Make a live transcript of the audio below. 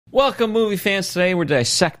Welcome, movie fans. Today we're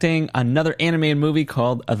dissecting another animated movie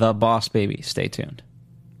called The Boss Baby. Stay tuned.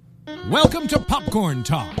 Welcome to Popcorn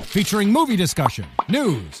Talk, featuring movie discussion,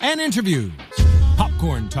 news, and interviews.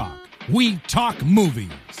 Popcorn Talk. We talk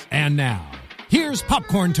movies. And now, here's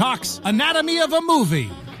Popcorn Talk's Anatomy of a Movie.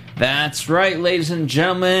 That's right, ladies and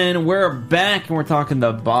gentlemen. We're back and we're talking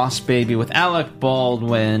The Boss Baby with Alec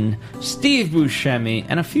Baldwin, Steve Buscemi,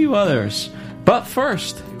 and a few others. But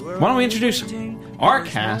first, why don't we introduce our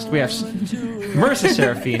cast? We have Marissa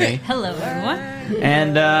Serafini. Hello, everyone.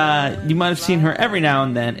 And you might have seen her every now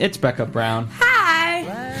and then. It's Becca Brown. Hi.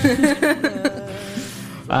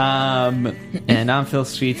 And I'm Phil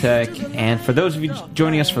Svitek. And for those of you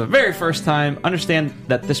joining us for the very first time, understand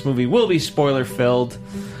that this movie will be spoiler-filled.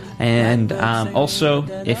 And also,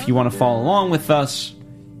 if you want to follow along with us,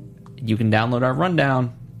 you can download our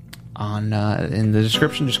rundown on in the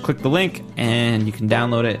description. Just click the link and you can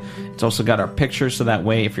download it. It's also got our pictures, so that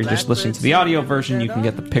way if you're just listening to the audio version, you can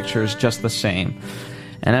get the pictures just the same.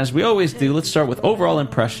 And as we always do, let's start with overall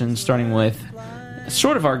impressions, starting with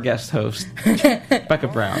sort of our guest host, Becca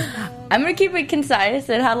Brown. I'm gonna keep it concise.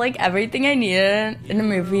 It had like everything I needed in a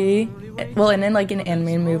movie, well, in like an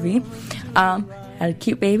animated movie. Had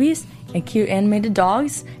cute babies and cute animated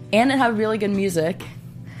dogs, and it had really good music.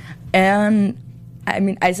 And I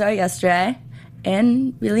mean, I saw it yesterday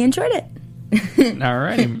and really enjoyed it.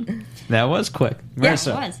 Alrighty. That was quick. Yes,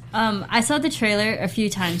 it was. I saw the trailer a few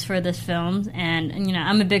times for this film, and you know,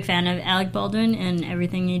 I'm a big fan of Alec Baldwin and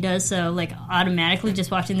everything he does. So, like, automatically,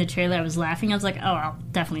 just watching the trailer, I was laughing. I was like, "Oh, I'll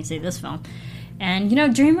definitely see this film." And you know,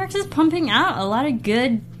 DreamWorks is pumping out a lot of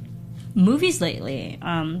good movies lately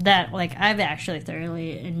that like I've actually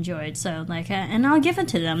thoroughly enjoyed. So, like, and I'll give it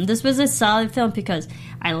to them. This was a solid film because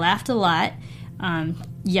I laughed a lot.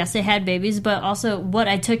 Yes, it had babies, but also what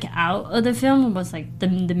I took out of the film was like the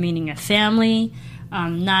meaning of family,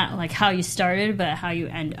 not like how you started, but how you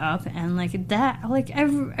end up, and like that, like I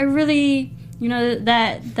really, you know,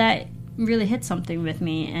 that really hit something with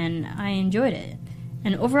me, and I enjoyed it.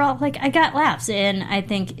 And overall, like, I got laughs, and I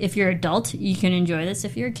think if you're an adult, you can enjoy this.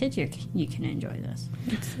 If you're a kid, you can enjoy this.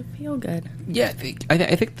 It's feel good. Yeah,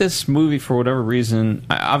 I think this movie, for whatever reason,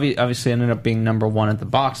 obviously ended up being number one at the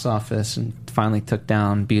box office and finally took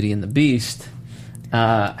down Beauty and the Beast.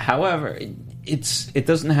 However, it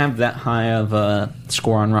doesn't have that high of a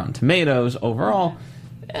score on Rotten Tomatoes overall.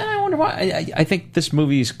 And I wonder why. I think this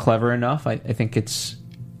movie is clever enough. I think it's,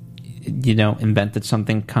 you know, invented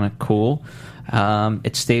something kind of cool.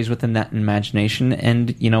 It stays within that imagination,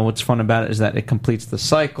 and you know what's fun about it is that it completes the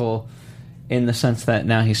cycle in the sense that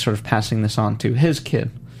now he's sort of passing this on to his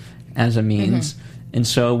kid as a means, and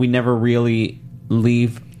so we never really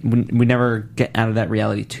leave. We never get out of that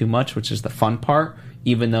reality too much, which is the fun part.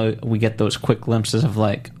 Even though we get those quick glimpses of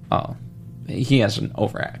like, oh, he has an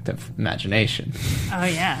overactive imagination. Oh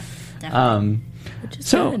yeah, definitely.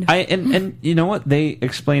 So good. and you know what, they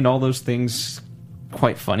explained all those things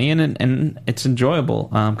quite funny, and it's enjoyable.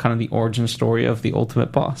 Kind of the origin story of the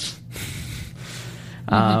ultimate boss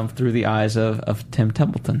through the eyes of Tim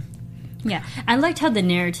Templeton. Yeah, I liked how the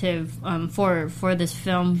narrative for this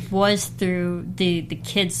film was through the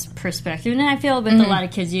kid's perspective, and I feel with a lot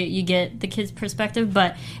of kids you get the kid's perspective,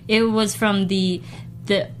 but it was from the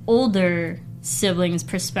older siblings'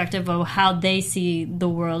 perspective of how they see the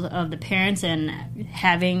world of the parents, and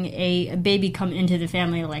having a baby come into the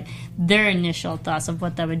family, like their initial thoughts of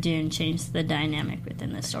what that would do and change the dynamic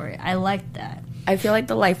within the story. I liked that. I feel like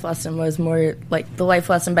the life lesson was more like the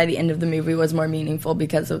life lesson by the end of the movie was more meaningful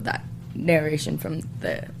because of that narration from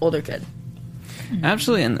the older kid.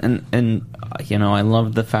 Absolutely, and you know, I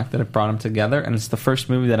love the fact that it brought them together, and it's the first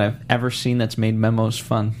movie that I've ever seen that's made memos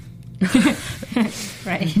fun.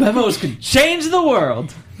 Right. Memos could change the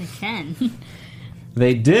world. They can.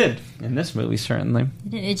 They did in this movie, certainly.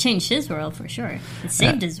 It changed his world for sure. It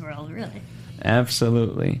saved his world, really.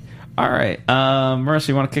 Absolutely. All right, Marissa,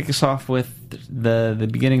 you want to kick us off with the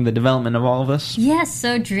beginning, the development of all of this? Yes.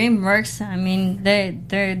 So DreamWorks, I mean,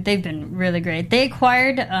 they've been really great. They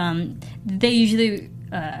acquired. They usually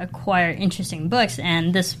acquire interesting books,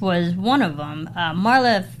 and this was one of them.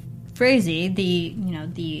 Marla Frazee,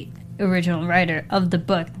 the original writer of the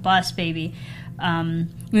book, The Boss Baby.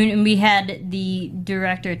 We had the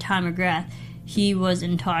director, Tom McGrath. He was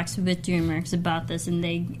in talks with DreamWorks about this, and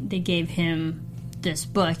they gave him this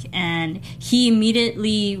book, and he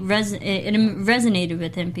immediately it resonated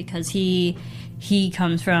with him because he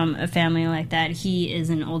comes from a family like that. He is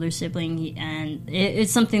an older sibling, and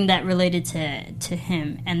it's something that related to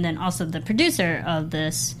him. And then also the producer of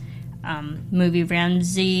this movie,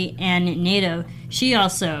 Ramsey Ann Nato, she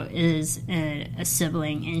also is a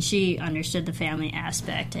sibling, and she understood the family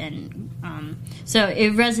aspect, and so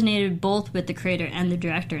it resonated both with the creator and the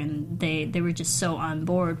director, and they were just so on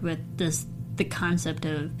board with the concept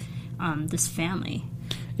of this family.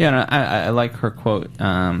 Yeah, and I like her quote.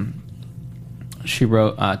 She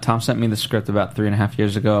wrote, Tom sent me the script about 3.5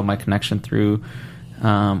 years ago. My connection through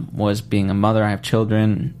was being a mother. I have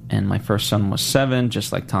children, and my first son was 7,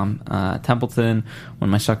 just like Tom Templeton. When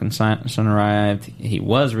my second son arrived, he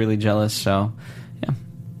was really jealous. So,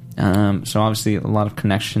 yeah. So obviously a lot of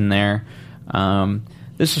connection there.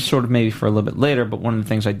 This is sort of maybe for a little bit later, but one of the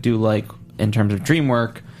things I do like in terms of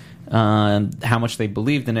DreamWorks, how much they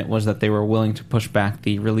believed in it was that they were willing to push back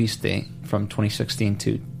the release date from 2016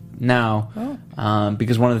 to now.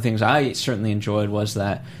 Because one of the things I certainly enjoyed was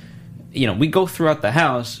that, we go throughout the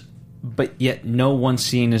house, but yet no one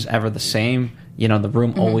scene is ever the same. The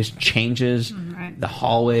room always changes. Right. The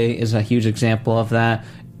hallway is a huge example of that.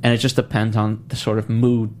 And it just depends on the sort of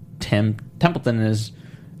mood Tim Templeton is,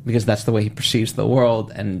 because that's the way he perceives the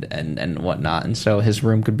world and whatnot. And so his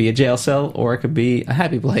room could be a jail cell, or it could be a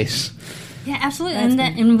happy place. Yeah, absolutely,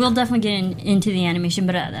 and we'll definitely get into the animation,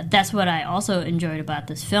 but that's what I also enjoyed about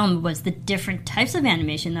this film, was the different types of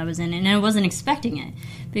animation that was in it, and I wasn't expecting it,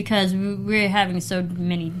 because we're having so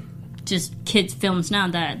many just kids' films now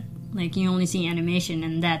that, like, you only see animation,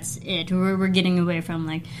 and that's it. We're getting away from,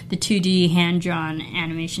 like, the 2D hand-drawn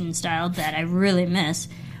animation style that I really miss.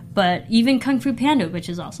 But even Kung Fu Panda, which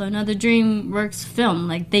is also another DreamWorks film,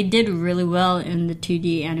 like, they did really well in the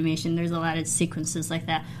 2D animation. There's a lot of sequences like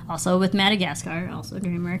that. Also with Madagascar, also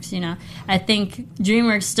DreamWorks, I think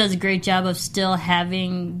DreamWorks does a great job of still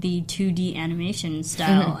having the 2D animation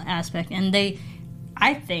style aspect. And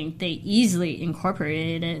I think they easily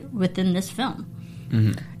incorporated it within this film.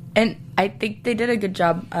 Mm-hmm. And I think they did a good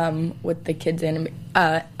job with the kids'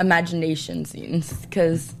 imagination scenes,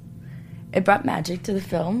 because it brought magic to the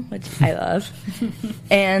film, which I love.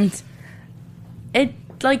 And it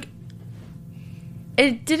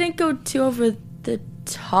didn't go too over the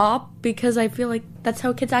top, because I feel like that's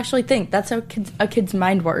how kids actually think. That's how a kid's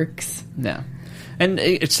mind works. Yeah. And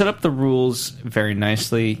it set up the rules very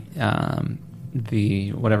nicely.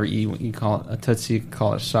 The whatever you call it, a tootsie, you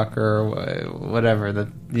call it a sucker, whatever.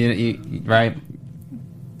 Right?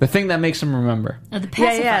 The thing that makes them remember. Oh, the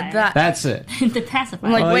pacifier. Yeah, that's it. The pacifier.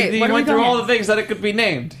 I'm like, wait, he what went are we through all going? the things that it could be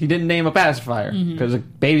named. He didn't name a pacifier, because a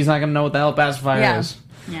baby's not going to know what the hell a pacifier is.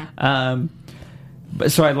 Yeah.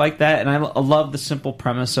 But so I like that, and I love the simple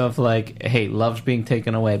premise of, like, hey, love's being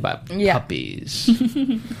taken away by puppies.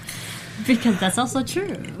 Because that's also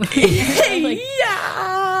true.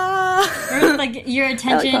 Or, like, your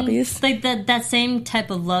attention, like that same type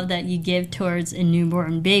of love that you give towards a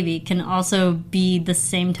newborn baby can also be the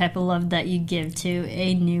same type of love that you give to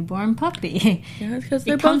a newborn puppy. Yeah, because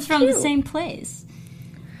it comes from the same place.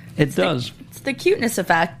 It does. It's the cuteness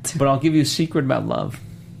effect. But I'll give you a secret about love.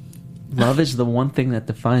 Love is the one thing that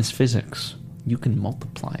defies physics. You can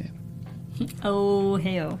multiply it. Oh,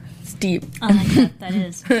 hey-oh. It's deep. I like that. That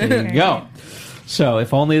is. There you go. So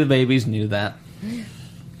if only the babies knew that.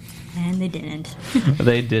 And they didn't.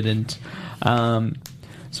 They didn't.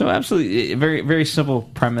 So absolutely, very, very simple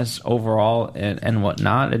premise overall, and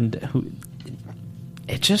whatnot, and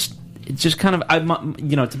it just kind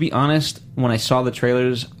of, to be honest, when I saw the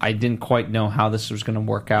trailers, I didn't quite know how this was going to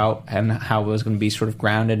work out and how it was going to be sort of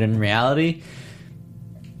grounded in reality.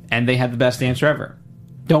 And they had the best answer ever: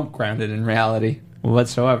 don't ground it in reality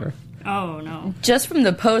whatsoever. Oh no! Just from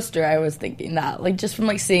the poster, I was thinking that, like, just from,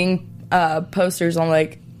 like, seeing posters on,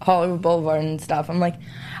 like, Hollywood Boulevard and stuff, I'm like,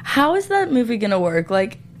 how is that movie gonna work?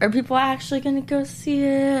 Like, are people actually gonna go see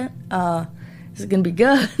it? Is it gonna be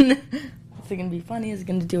good? Is it gonna be funny? Is it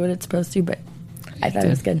gonna do what it's supposed to? But I thought it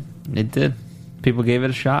was good. It did. People gave it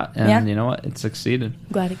a shot, and you know what? It succeeded.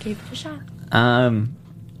 Glad it gave it a shot.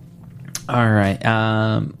 All right.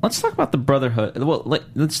 Let's talk about the Brotherhood. Well,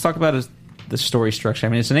 let's talk about the story structure. I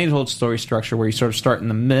mean, it's an age-old story structure where you sort of start in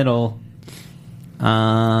the middle,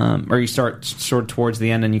 or you start sort of towards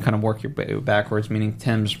the end and you kind of work your way backwards, meaning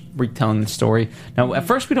Tim's retelling the story. Now, at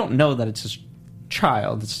first we don't know that it's his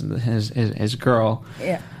child, it's his girl.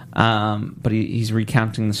 Yeah. But he's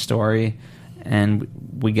recounting the story, and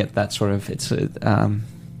we get that sort of, it's the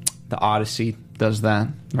Odyssey does that,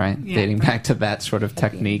 right? Yeah. Dating back to that sort of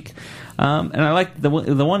technique. And I like the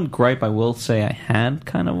one gripe I will say I had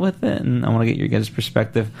kind of with it, and I want to get your guys'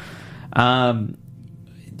 perspective. Alec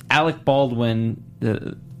Baldwin,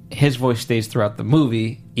 his voice stays throughout the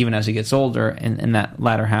movie, even as he gets older in that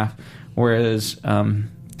latter half, whereas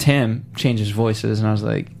Tim changes voices, and I was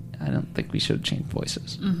like, I don't think we should have changed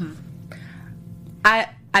voices. Mm-hmm.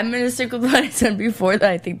 I'm going to stick with what I said before, that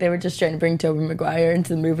I think they were just trying to bring Tobey Maguire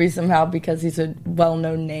into the movie somehow because he's a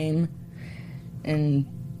well-known name. And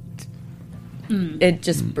it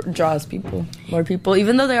just draws more people,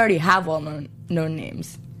 even though they already have well-known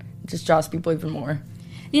names. It just draws people even more.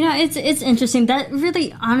 You know, it's interesting. That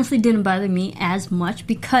really honestly didn't bother me as much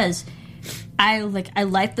because I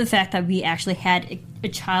like the fact that we actually had a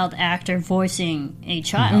child actor voicing a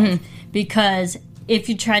child. Mm-hmm. Because if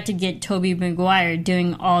you tried to get Tobey Maguire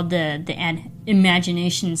doing all the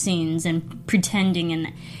imagination scenes and pretending,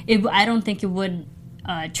 and I don't think it would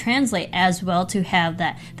translate as well to have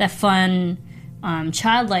that fun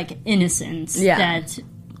childlike innocence that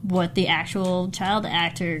what the actual child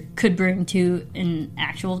actor could bring to an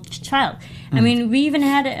actual child. I mean, we even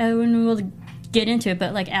had when we'll get into it,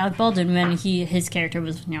 but like Alec Baldwin, when his character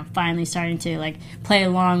was finally starting to like play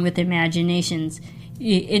along with imaginations,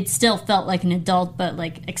 it still felt like an adult, but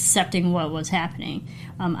like accepting what was happening.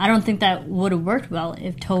 I don't think that would have worked well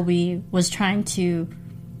if Tobey was trying to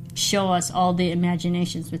show us all the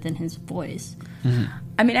imaginations within his voice. Mm-hmm.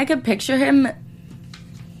 I mean, I could picture him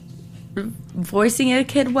voicing a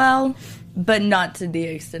kid well, but not to the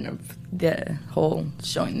extent of the whole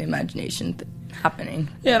showing the imagination happening.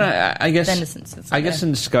 Yeah, I guess. Innocence. I guess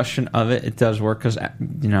in discussion of it does work because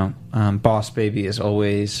Boss Baby is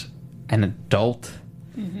always an adult,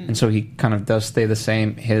 and so he kind of does stay the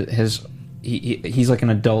same. He's like an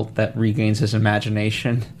adult that regains his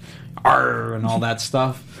imagination, and all that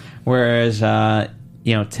stuff. Whereas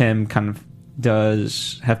Tim kind of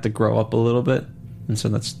does have to grow up a little bit. And so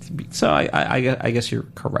I guess you're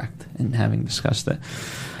correct in having discussed it.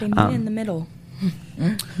 They meet in the middle.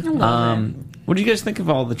 What do you guys think of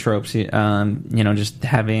all the tropes? Just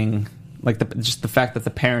having like the fact that the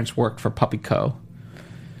parents worked for Puppy Co.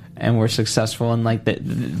 and were successful, and like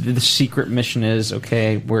the secret mission is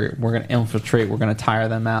okay. We're going to infiltrate. We're going to tire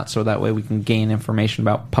them out so that way we can gain information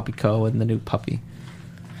about Puppy Co. and the new puppy.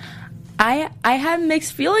 I had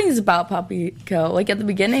mixed feelings about Puppy Co. Like, at the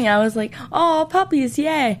beginning, I was like, oh, puppies,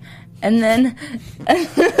 yay. And then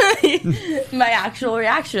my actual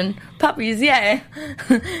reaction, puppies, yay.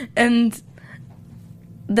 And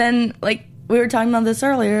then, like, we were talking about this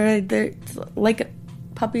earlier, like,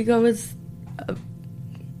 Puppy Co. is a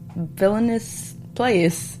villainous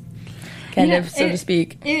place, kind of, so to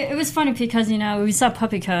speak. It was funny because, we saw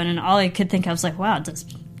Puppy Co. and all I could think of was like, wow, does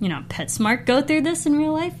PetSmart go through this in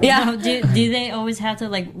real life? Yeah. Do they always have to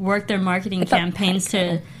like work their marketing campaigns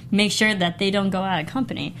to make sure that they don't go out of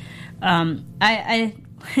company? It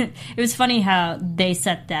was funny how they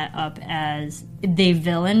set that up as the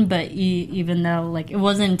villain, but even though like it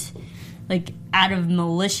wasn't like out of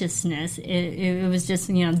maliciousness, it was just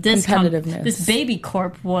this competitiveness. This baby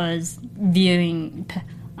corp was viewing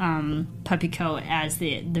Puppy Co. as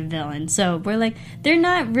the villain. So we're like, they're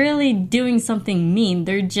not really doing something mean.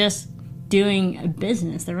 They're just doing a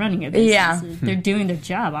business. They're running a business. Yeah. They're doing their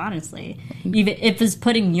job, honestly. Even if it's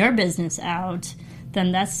putting your business out,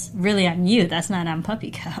 then that's really on you. That's not on Puppy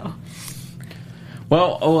Co.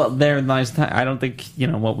 Well, there lies. I don't think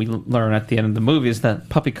what we learn at the end of the movie is that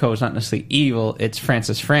Puppy Co. is not necessarily evil. It's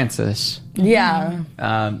Francis. Yeah.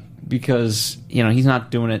 Because he's not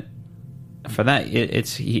doing it for that.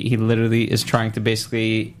 He literally is trying to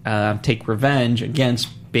basically take revenge against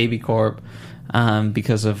Baby Corp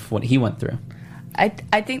because of what he went through.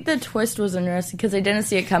 I think the twist was interesting because I didn't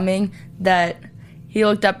see it coming that he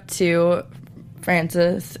looked up to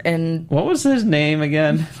Francis. And what was his name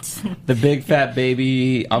again? The big fat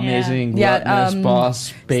baby, amazing gluttonous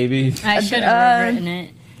boss baby. I should have written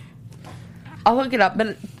it. I'll look it up,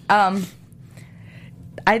 but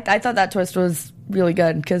I thought that twist was really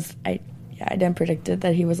good because I didn't predict it,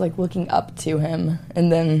 that he was like looking up to him,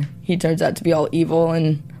 and then he turns out to be all evil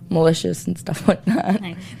and malicious and stuff like that.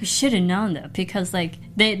 Like, we should have known though, because like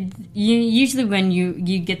usually when you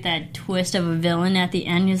get that twist of a villain at the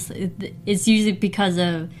end, it's usually because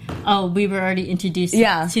of we were already introduced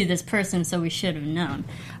to this person, so we should have known.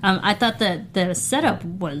 I thought that the setup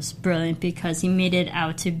was brilliant because he made it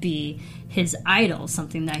out to be his idol,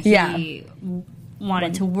 something that he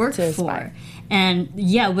wanted to work for. And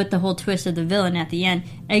with the whole twist of the villain at the end,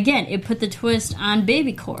 again, it put the twist on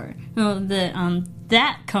Baby Corp.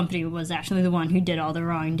 That company was actually the one who did all the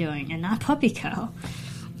wrongdoing, and not Puppy Co.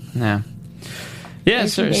 Yeah,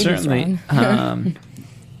 certainly.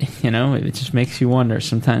 It just makes you wonder.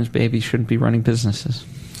 Sometimes babies shouldn't be running businesses.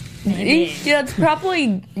 Yeah, it's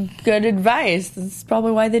probably good advice. That's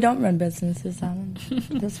probably why they don't run businesses on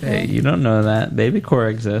this way. Hey, you don't know that. Baby Corp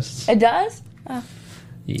exists. It does?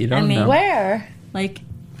 You don't know. Where? Like,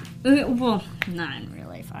 Well, not in real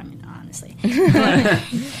life. I mean, honestly,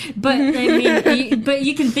 but I mean, but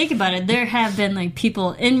you can think about it. There have been like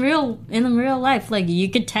people in real life. Like you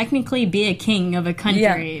could technically be a king of a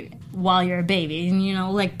country while you're a baby,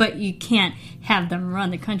 and like, but you can't have them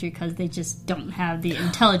run the country because they just don't have the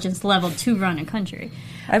intelligence level to run a country.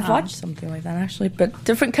 I've watched something like that actually, but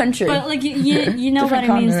different country. But like you know what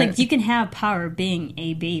I mean? It's like continent. you can have power being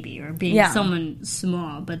a baby or being someone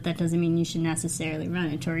small, but that doesn't mean you should necessarily run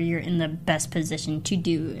it or you're in the best position to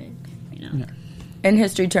do it. In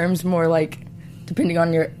history terms, more like depending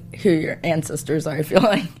on who your ancestors are. I feel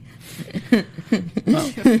like.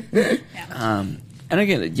 And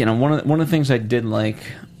again, one of the things I did like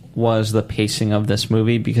was the pacing of this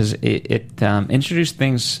movie because it introduced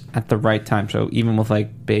things at the right time. So even with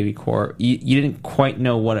like Baby Core, you didn't quite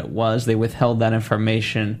know what it was. They withheld that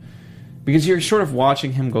information because you're sort of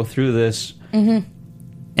watching him go through this, and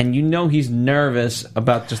he's nervous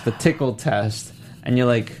about just the tickle test, and you're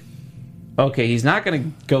like, okay, he's not going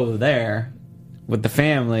to go there with the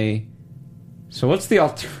family. So what's the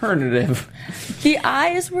alternative? The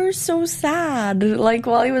eyes were so sad, like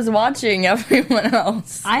while he was watching everyone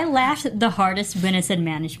else. I laughed the hardest when it said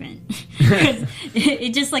management.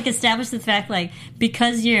 it just like established the fact like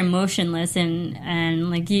because you're emotionless and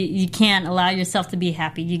like you can't allow yourself to be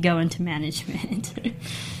happy, you go into management.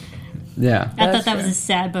 Yeah, I thought that was a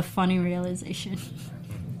sad but funny realization.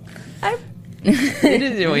 It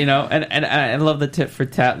is, and I love the tit for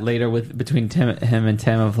tat later between him and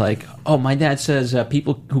Tim of like, oh, my dad says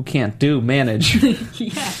people who can't do manage. Yeah,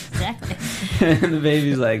 exactly. And the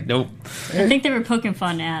baby's like, nope. I think they were poking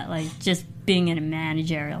fun at like just being in a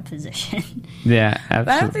managerial position. Yeah, absolutely.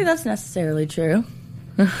 But I don't think that's necessarily true.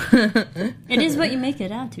 It is what you make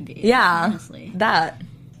it out to be. Yeah, honestly. that.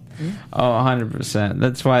 Oh, 100%.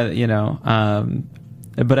 That's why,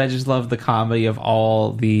 but I just love the comedy of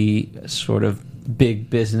all the sort of big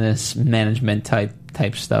business management type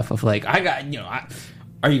stuff of like, are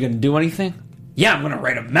you going to do anything? Yeah, I'm going to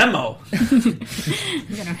write a memo.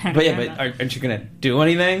 But aren't you going to do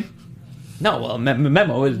anything? No, well,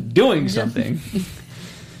 memo is doing something.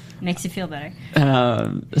 Makes you feel better.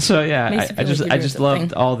 So yeah, I just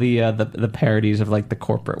loved something. all the parodies of like the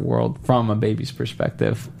corporate world from a baby's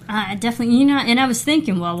perspective. Definitely, and I was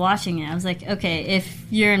thinking while watching it, I was like, okay, if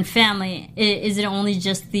you're in family, is it only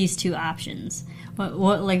just these two options?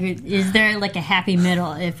 What like is there like a happy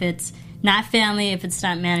middle? If it's not family, if it's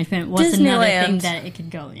not management, what's another thing that it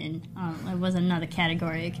could go in? It was another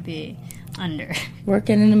category it could be under.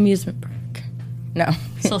 Work in an amusement park. No.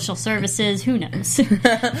 Social services, who knows?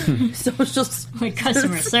 Social like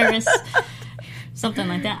customer service, something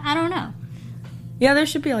like that. I don't know. Yeah, there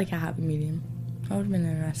should be like a happy medium. That would have been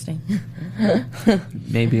interesting.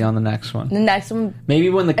 Maybe on the next one. The next one. Maybe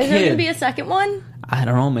when the Is there going to kid. be a second one? I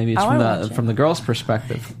don't know. Maybe it's I wanna watch it. from the girl's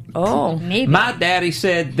perspective. Oh. Maybe. My daddy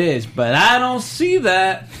said this, but I don't see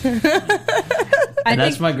that. And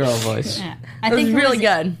that's my girl voice. Yeah. I It was think really it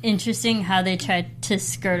was good. interesting how they tried to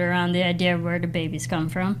skirt around the idea of where do babies come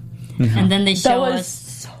from. And then they show was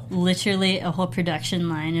us literally a whole production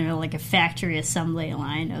line or like a factory assembly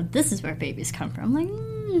line of this is where babies come from. I'm like,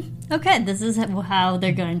 okay, this is how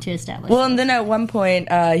they're going to establish Well, it. and then at one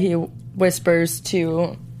point, he whispers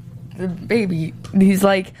to the baby, he's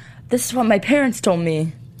like, this is what my parents told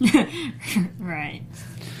me. Right.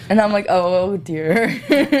 And I'm like, oh dear.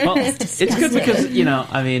 Well, it's good because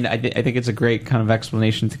I think it's a great kind of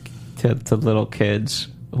explanation to little kids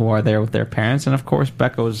who are there with their parents, and of course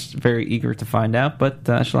Becca was very eager to find out, but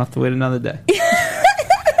she'll have to wait another day.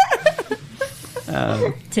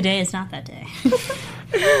 Today is not that day.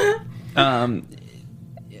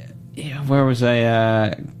 Yeah, where was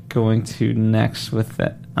I going to next with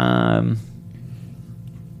that? One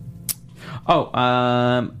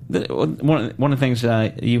of the things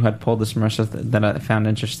you had pulled this, Marissa, that I found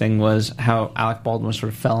interesting was how Alec Baldwin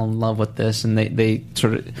sort of fell in love with this, and they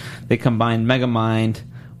combined Megamind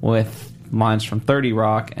with lines from 30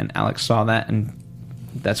 Rock, and Alex saw that, and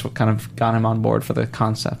that's what kind of got him on board for the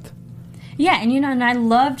concept. Yeah, and I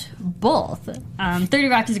loved both. 30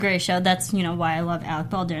 Rock is a great show. That's why I love Alec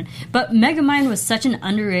Baldwin. But Megamind was such an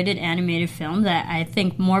underrated animated film that I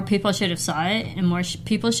think more people should have saw it and more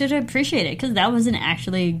people should appreciate it because that was an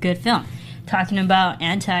actually good film. Talking about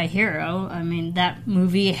anti-hero, I mean that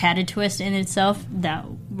movie had a twist in itself that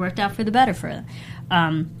worked out for the better for it.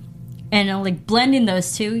 And like blending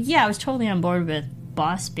those two, yeah, I was totally on board with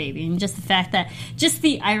Boss Baby, and just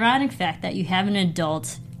the ironic fact that you have an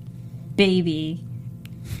adult baby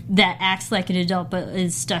that acts like an adult but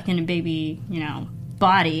is stuck in a baby,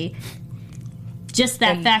 body. just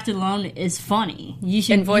that fact alone is funny. You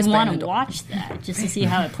should want to watch that just to see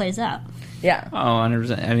how it plays out. Yeah. Oh,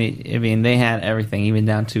 100%. I mean, they had everything, even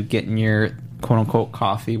down to getting your quote unquote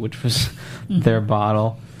coffee, which was their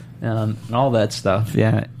bottle, and all that stuff.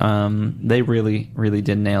 Yeah, they really, really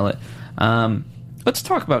did nail it. Let's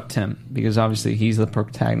talk about Tim, because obviously he's the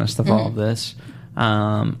protagonist of all of this.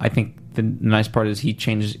 I think the nice part is he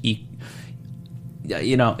changes.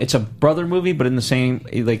 It's a brother movie, but in the same,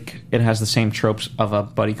 like, it has the same tropes of a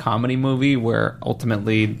buddy comedy movie where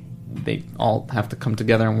ultimately they all have to come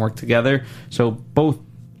together and work together. So both,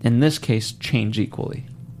 in this case, change equally.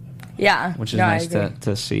 Yeah, which is nice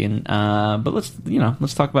to see. And but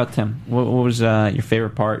let's talk about Tim. What was your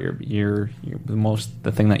favorite part? Your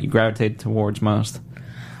the thing that you gravitated towards most?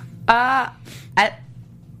 I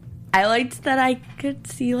liked that I could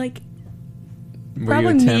see, like,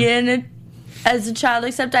 probably me in it as a child.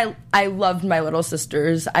 Except I loved my little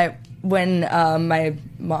sisters. When my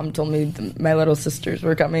mom told me my little sisters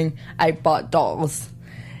were coming, I bought dolls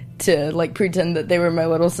to, like, pretend that they were my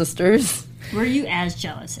little sisters. Were you as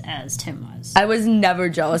jealous as Tim was? I was never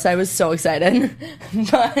jealous. I was so excited.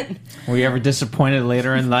 But were you ever disappointed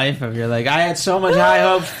later in life? If you're like, I had so much high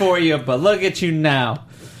hopes for you, but look at you now.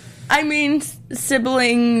 I mean,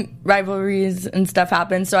 sibling rivalries and stuff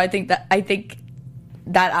happen. So I think that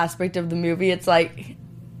aspect of the movie, it's like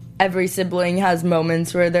every sibling has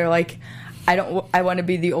moments where they're like, I want to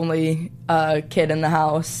be the only kid in the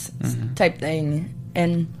house type thing.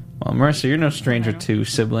 And well, Marissa, you're no stranger to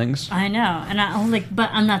siblings. I know, and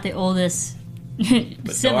but I'm not the oldest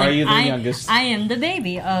sibling. Are you the youngest? I am the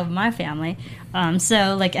baby of my family,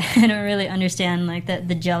 so, like, I don't really understand, like,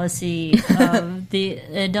 the jealousy of the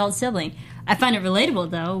adult sibling. I find it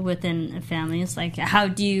relatable, though, within a family. It's like, how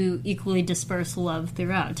do you equally disperse love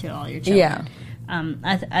throughout to all your children? Yeah.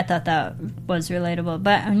 I thought that was relatable,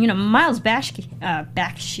 but Miles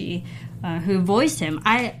Bakshi. Who voiced him,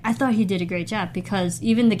 I thought he did a great job, because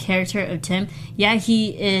even the character of Tim, he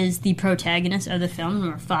is the protagonist of the film,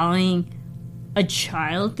 and we're following a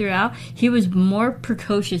child throughout. He was more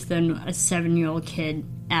precocious than a 7-year-old kid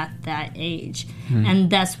at that age.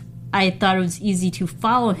 And I thought it was easy to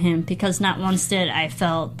follow him, because not once did I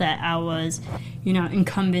felt that I was,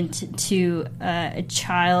 incumbent to a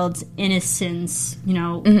child's innocence,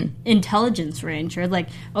 intelligence range, or like,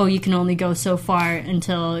 oh, you can only go so far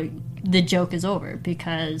until the joke is over,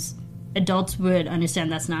 because adults would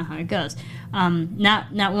understand that's not how it goes.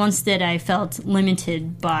 Not once did I felt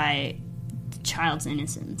limited by the child's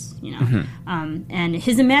innocence, and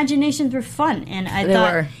his imaginations were fun, and I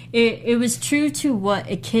thought it was true to what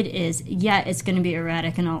a kid is. Yeah, it's going to be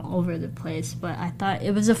erratic and all over the place, but I thought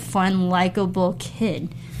it was a fun, likable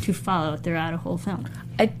kid to follow throughout a whole film.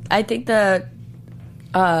 I think the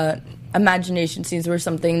imagination scenes were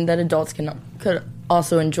something that adults could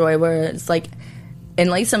also enjoy, where it's like, in,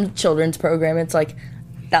 like, some children's program, it's like,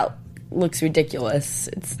 that looks ridiculous.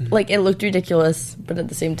 It's like, it looked ridiculous, but at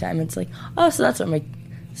the same time, it's like, oh, so that's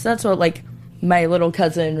what like my little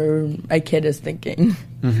cousin or my kid is thinking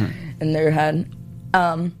in their head.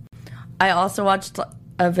 I also watched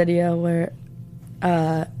a video where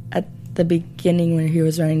at the beginning, when he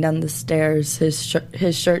was running down the stairs,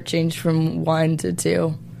 his shirt changed from 1 to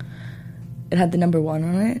 2. It had the number 1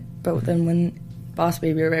 on it, but then when Boss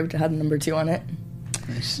Baby arrived, it had the number 2 on it.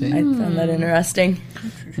 I see. I found that interesting.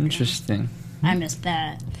 I missed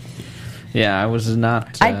that. Yeah, I was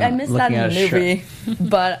not. I missed that in the movie,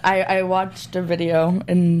 but I watched a video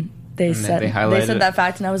and they said that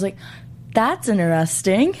fact, and I was like, "That's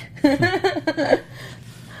interesting."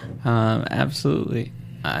 Absolutely,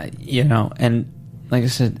 and like I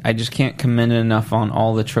said, I just can't commend enough on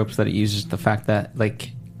all the tropes that it uses. The fact that,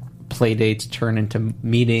 like, play dates turn into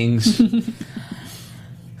meetings.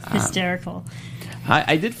 Hysterical.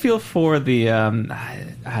 I did feel for the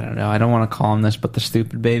I don't know, I don't want to call him this, but the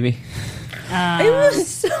stupid baby. It was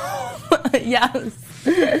so yes.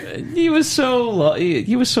 He was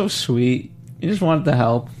so sweet. He just wanted to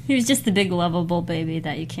help. He was just the big lovable baby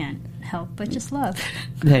that you can't help but just love.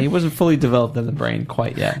 Yeah, he wasn't fully developed in the brain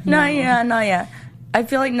quite yet. Not yet. I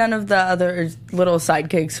feel like none of the other little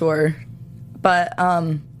sidekicks were, but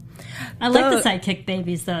I like the sidekick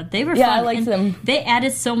babies, though. They were fun. Yeah, I liked them. They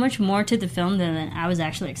added so much more to the film than I was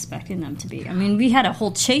actually expecting them to be. I mean, we had a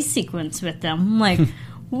whole chase sequence with them. I'm like,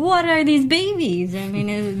 what are these babies? I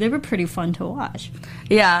mean, they were pretty fun to watch.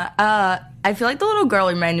 Yeah, I feel like the little girl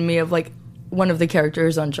reminded me of, like, one of the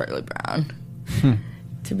characters on Charlie Brown.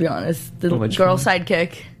 To be honest, the Which girl one?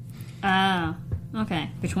 sidekick. Oh, okay.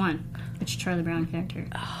 Which one? Which Charlie Brown character?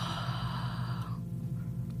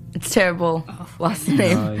 It's terrible. Lost the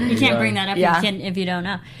name. You can't bring that up Yeah. if you don't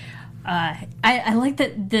know. I like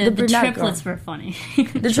that the brunette triplets girl. were funny.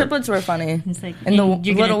 The triplets were funny. It's like, and the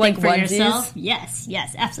you're gonna little think like for onesies. yourself?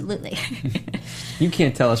 Yes, absolutely. You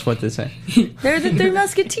can't tell us what to say. They're the Three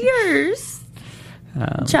Musketeers.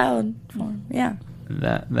 Child form, yeah.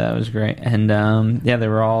 That was great, and they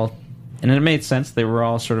were all, and it made sense. They were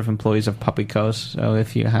all sort of employees of Puppy Coast. So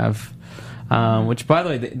if you have, which by the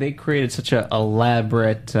way, they created such a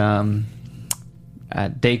elaborate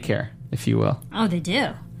daycare, if you will. Oh, they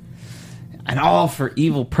do. And all for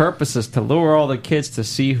evil purposes, to lure all the kids to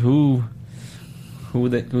see who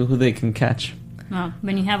they can catch. Well,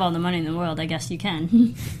 when you have all the money in the world, I guess you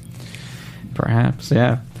can. Perhaps,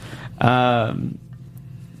 yeah.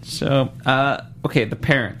 Okay, the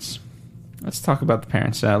parents. Let's talk about the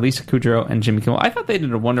parents. Lisa Kudrow and Jimmy Kimmel. I thought they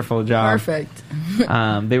did a wonderful job. Perfect.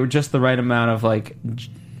 They were just the right amount of like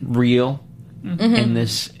real in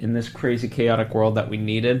this crazy chaotic world that we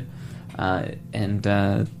needed, and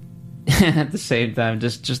at the same time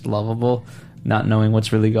just lovable, not knowing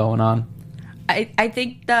what's really going on. I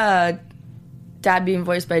think the dad being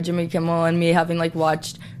voiced by Jimmy Kimmel and me having like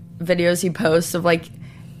watched videos he posts of like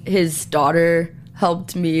his daughter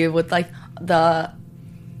helped me with like the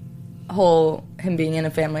whole him being in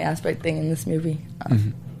a family aspect thing in this movie.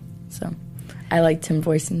 So I liked him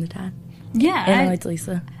voicing the dad. Yeah, And I liked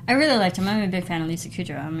Lisa. I really liked him. I'm a big fan of Lisa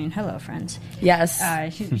Kudrow. I mean, hello, friends. Yes.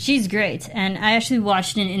 She's great. And I actually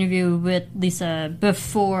watched an interview with Lisa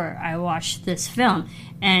before I watched this film.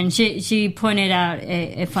 And she pointed out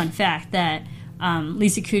a fun fact that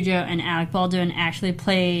Lisa Kudrow and Alec Baldwin actually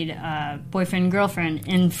played boyfriend and girlfriend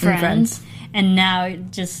in Friends. And now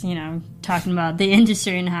just, talking about the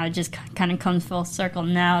industry and how it just kind of comes full circle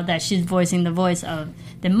now that she's voicing the voice of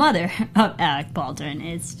the mother of Alec Baldwin.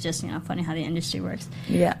 It's just, funny how the industry works.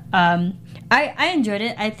 Yeah. I enjoyed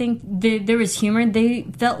it. I think there was humor. They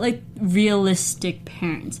felt like realistic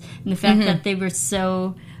parents. And the fact that they were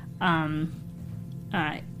so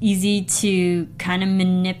easy to kind of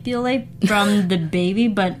manipulate from the baby,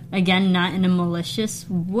 but again, not in a malicious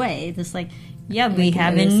way. Just like, yeah, we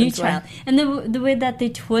have a new child. And the way that they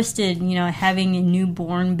twisted, having a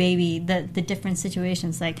newborn baby, the different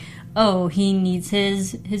situations, like, oh, he needs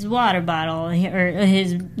his water bottle or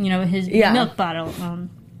his milk bottle.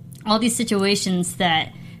 All these situations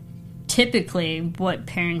that typically what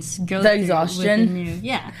parents go through. The exhaustion.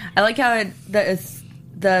 Yeah. I like how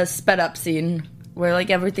the sped up scene where like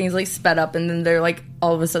everything's like sped up and then they're like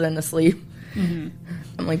all of a sudden asleep. I'm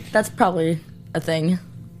like, that's probably a thing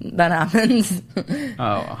that happens.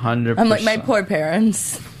 Oh, 100%. I'm like, my poor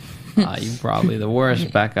parents. You probably the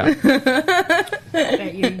worst backup.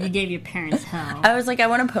 You gave your parents hell. I was like, I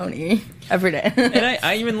want a pony every day. And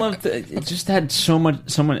I even loved it. Just had so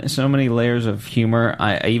many layers of humor.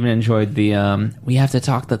 I even enjoyed the we have to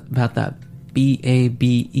talk about that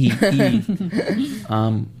BABEE.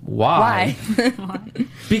 Why?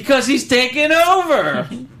 Because he's taking over.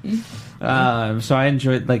 So I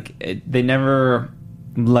enjoyed they never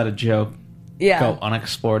let a joke go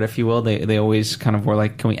unexplored, if you will. They always kind of were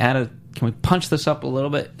like, can we punch this up a little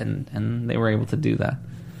bit? And they were able to do that.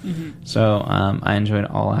 So I enjoyed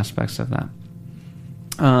all aspects of that.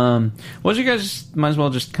 What was you guys, might as well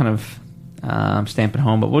just kind of stamp it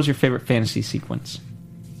home, but what was your favorite fantasy sequence?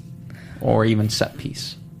 Or even set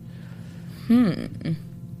piece? Should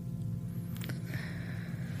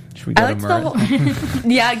we go to Marissa?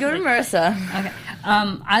 Yeah, go to Marissa. Okay.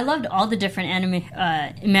 I loved all the different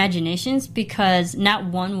imaginations because not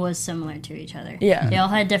one was similar to each other. Yeah. They all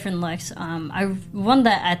had different looks. One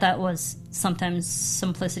that I thought was sometimes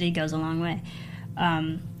simplicity goes a long way.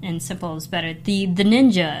 And simple is better. The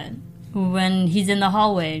ninja, when he's in the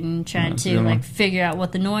hallway and trying to figure out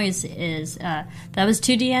what the noise is, that was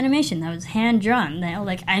 2D animation. That was hand drawn.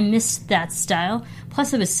 I missed that style.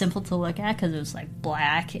 Plus, it was simple to look at because it was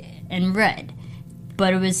black and red.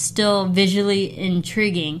 But it was still visually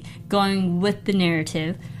intriguing, going with the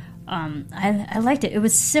narrative. I liked it. It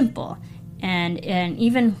was simple, and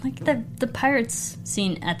even the pirates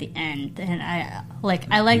scene at the end. And I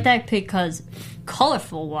like that because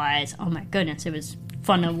colorful wise, oh my goodness, it was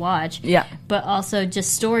fun to watch. Yeah. But also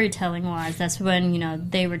just storytelling wise, that's when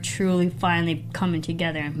they were truly finally coming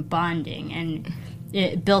together and bonding and.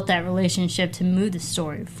 It built that relationship to move the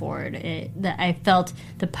story forward. I felt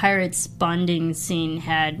the pirates bonding scene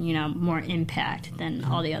had, more impact than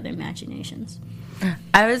all the other imaginations.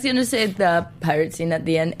 I was gonna say the pirate scene at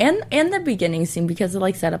the end and the beginning scene because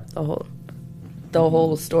it set up the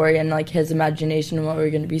whole story and his imagination and what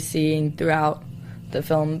we're gonna be seeing throughout the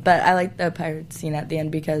film. But I like the pirate scene at the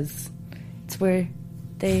end because it's where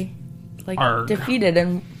they defeated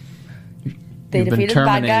and they defeated the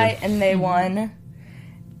bad guy and they won.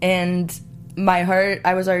 and my heart,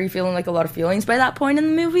 I was already feeling like a lot of feelings by that point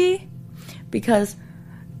in the movie because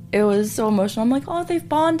it was so emotional. I'm like, oh, they've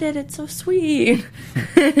bonded. It's so sweet.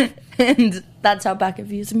 And that's how Becca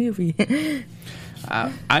views the movie.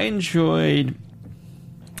 I enjoyed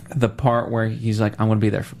the part where he's like, I'm going to be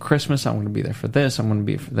there for Christmas. I'm going to be there for this. I'm going to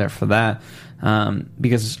be there for that.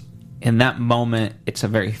 Because in that moment, it's a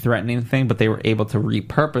very threatening thing, but they were able to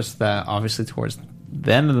repurpose that, obviously, towards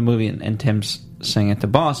the end of the movie. And Tim's saying it to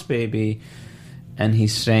Boss Baby, and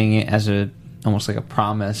he's saying it as almost like a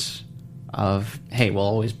promise of, hey, we'll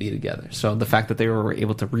always be together. So the fact that they were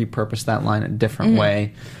able to repurpose that line in a different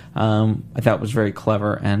way, I thought was very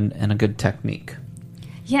clever and a good technique.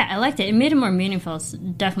 Yeah, I liked it. It made it more meaningful,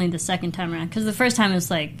 definitely the second time around. Because the first time it was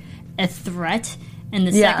like a threat, and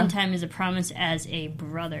the second time is a promise as a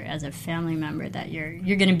brother, as a family member, that you're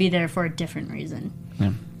going to be there for a different reason.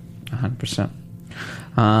 Yeah,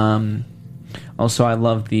 100%. Also, I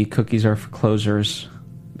love the cookies are for closers,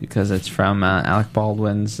 because it's from Alec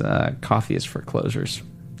Baldwin's Coffee is for Closers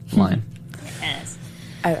line. Yes.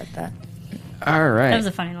 I like that. All right. That was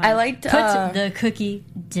a funny line. I liked Put the cookie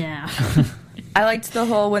down. I liked the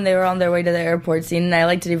whole when they were on their way to the airport scene, and I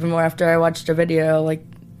liked it even more after I watched a video, like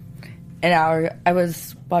an hour. I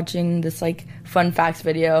was watching this like fun facts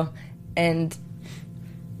video, and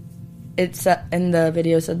it's in the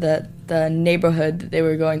video said that the neighborhood that they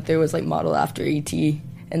were going through was like modeled after E.T.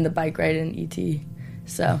 and the bike ride in E.T.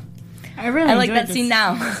 So I really like enjoyed that scene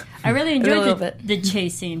now. I really enjoyed bit. the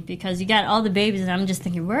chase scene because you got all the babies, and I'm just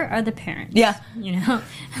thinking, where are the parents? Yeah. You know?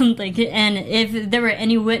 Like, and if there were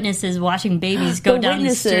any witnesses watching babies go down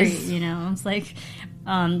the street, you know, it's like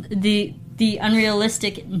the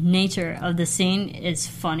unrealistic nature of the scene is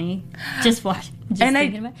funny. Just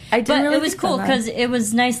thinking about it. I didn't really it was cool because it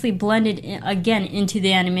was nicely blended again into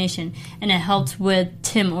the animation, and it helped with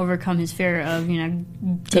Tim overcome his fear of, you know,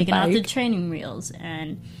 taking out the training wheels.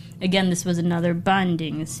 And again, this was another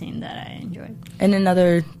bonding scene that I enjoyed. And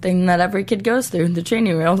another thing that every kid goes through, the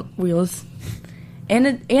training wheels.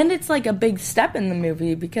 And it's like a big step in the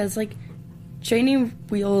movie because like training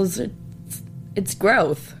wheels, it's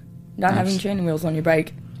growth. Not having training wheels on your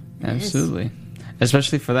bike. Absolutely.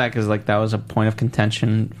 Especially for that, because like that was a point of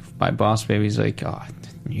contention by Boss Baby. He's like, oh,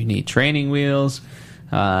 you need training wheels.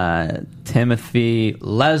 Timothy,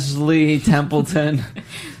 Leslie Templeton.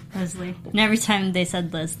 Leslie. And every time they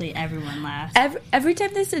said Leslie, everyone laughed. Every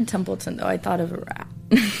time they said Templeton, though, I thought of a rat.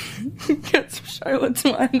 That's Charlotte's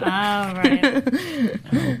one. Oh,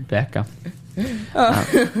 right. Becca.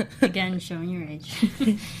 Again, showing your age.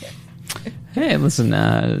 Hey, listen,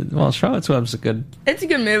 well, Charlotte's Web's a good... It's a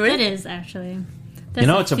good movie. It is, actually. You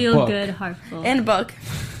know, it's a book. Feel-good, heartful. And a book.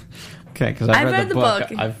 Okay, because I've read the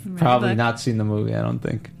book. I've probably not seen the movie, I don't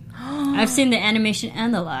think. I've seen the animation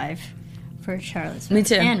and the live for Charlotte's Web. Me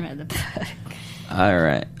too. And read the book. All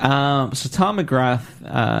right. So Tom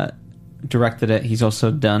McGrath directed it. He's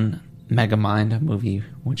also done Megamind, a movie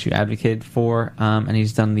which you advocated for, and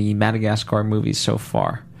he's done the Madagascar movies so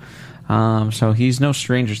far. So he's no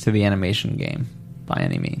stranger to the animation game by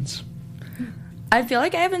any means. I feel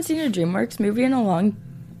like I haven't seen a DreamWorks movie in a long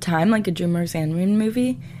time, like a DreamWorks animated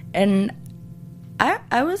movie, and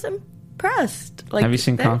I was impressed. Like, have you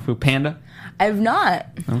seen Kung Fu Panda? I have not.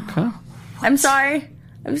 Okay. I'm sorry.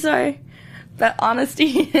 But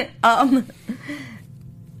honesty, I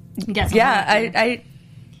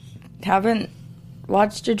haven't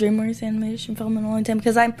watched a DreamWorks animation film in a long time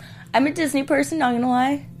because I'm a Disney person, not gonna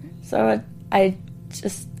lie. So I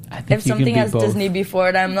think if something has both. Disney before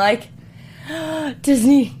it, I'm like, oh,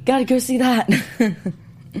 Disney, gotta go see that.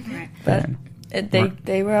 But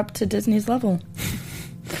they were up to Disney's level.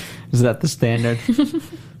 Is that the standard?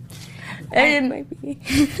 It might be.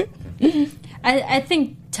 I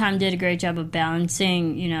think Tom did a great job of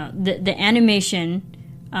balancing, you know, the animation.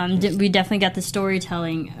 We definitely got the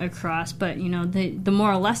storytelling across, but you know, the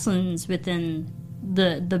moral lessons within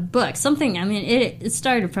the book. Something, I mean, it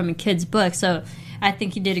started from a kid's book, so I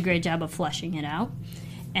think he did a great job of fleshing it out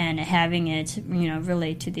and having it, you know,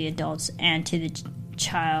 relate to the adults and to the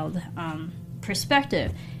child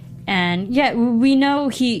perspective. And yeah, we know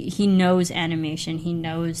he knows animation. He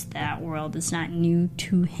knows that world. It's not new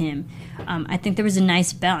to him. I think there was a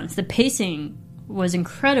nice balance. The pacing was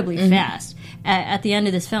incredibly fast. At the end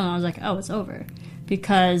of this film, I was like, oh, it's over.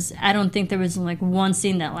 Because I don't think there was like one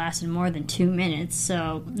scene that lasted more than 2 minutes.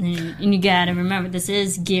 So, and you gotta remember, this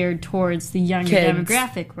is geared towards the younger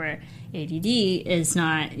demographic where ADD is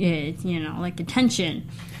not, you know, like attention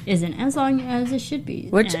isn't as long as it should be.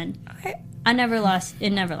 Which and it never lost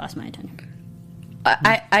my attention.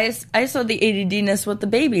 I saw the ADD-ness with the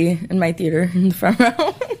baby in my theater in the front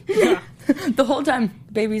row. the whole time,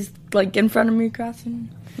 baby's like in front of me, crossing,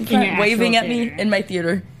 your waving actual at me theater. in my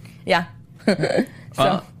theater. Yeah.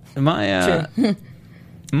 So My true.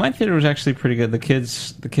 my theater was actually pretty good. The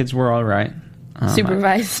kids were all right.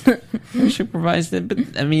 Supervised. I supervised it, but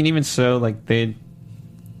I mean, even so, like they,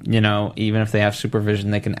 even if they have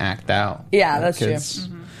supervision, they can act out. Yeah, The that's true. kids,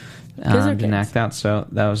 Kids are didn't kids. act out, so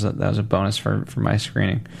that was a bonus for my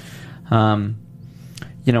screening. One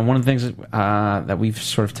of the things that we've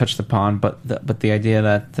sort of touched upon, but the idea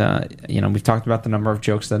that we've talked about the number of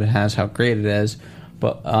jokes that it has, how great it is,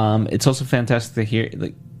 but it's also fantastic to hear,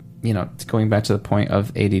 like, going back to the point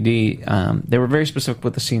of ADD, they were very specific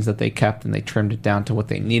with the scenes that they kept, and they trimmed it down to what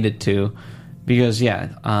they needed to, because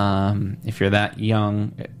if you're that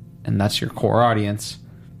young and that's your core audience,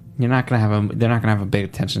 they're not gonna have a big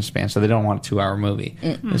attention span, so they don't want a 2-hour movie.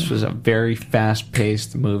 This was a very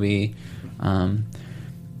fast-paced movie. And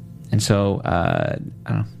so, I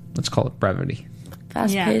don't know, let's call it brevity.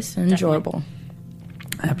 Fast Yeah, paced and definitely. enjoyable.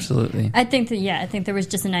 Absolutely. I think there was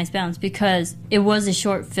just a nice balance because it was a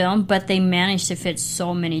short film, but they managed to fit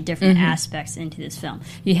so many different aspects into this film.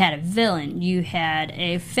 You had a villain, you had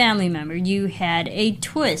a family member, you had a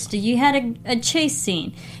twist, you had a chase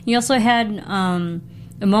scene. You also had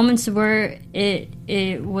moments where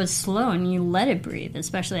it was slow and you let it breathe,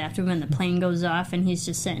 especially after when the plane goes off and he's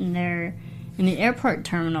just sitting there in the airport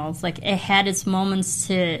terminal. It's like it had its moments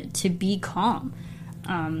to be calm.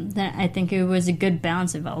 That I think it was a good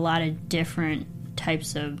balance of a lot of different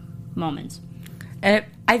types of moments. And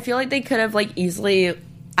I feel like they could have like easily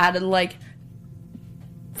added like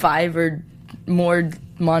 5 or more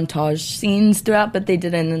montage scenes throughout, but they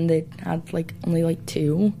didn't, and they had like only like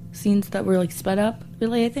 2 scenes that were like sped up,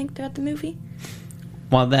 really, I think, throughout the movie.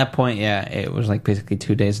 Well, at that point, it was like basically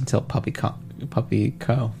 2 days until Puppy Con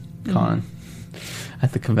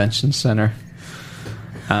at the convention center.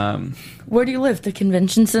 Where do you live? The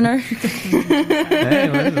convention center? Hey,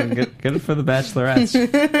 listen, good for the bachelorettes.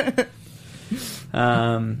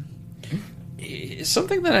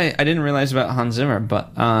 Something that I didn't realize about Hans Zimmer,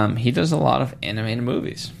 but he does a lot of animated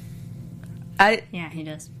movies. Yeah, he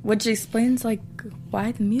does. Which explains like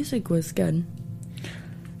why the music was good.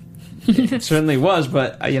 It certainly was,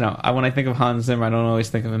 but when I think of Hans Zimmer, I don't always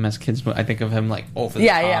think of him as kids, but I think of him like over the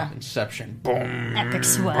top, Yeah. Inception, boom, Epic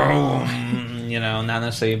swell. not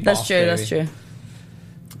necessarily. That's Boss true. Baby, That's true.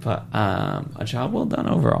 But a job well done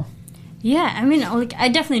overall. Yeah, I mean, like I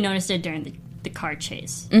definitely noticed it during the car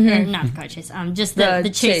chase, or not the car chase, just the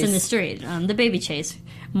chase in the street, the baby chase,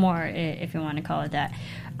 more if you want to call it that.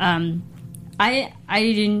 I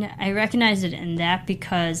recognized it in that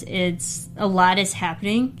because it's a lot is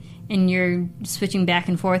happening and you're switching back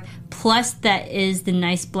and forth. Plus, that is the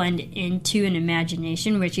nice blend into an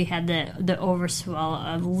imagination, which you had the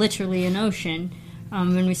overswell of literally an ocean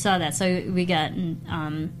when we saw that. So we got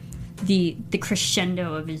the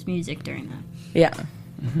crescendo of his music during that. Yeah,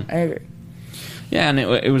 I agree. Yeah, and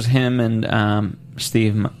it was him and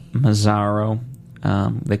Steve Mazzaro.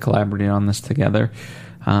 They collaborated on this together.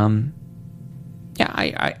 I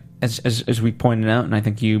as we pointed out, and I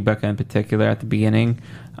think you, Becca, in particular, at the beginning,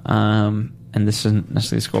 and this isn't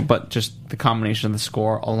necessarily the score, but just the combination of the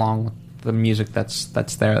score along with the music that's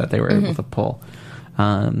there that they were able to pull.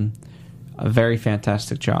 A very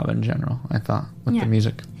fantastic job in general, I thought, with the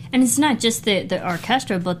music. And it's not just the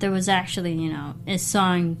orchestra, but there was actually, a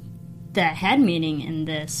song that had meaning in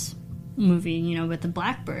this movie, with the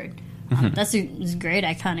Blackbird. That's a great,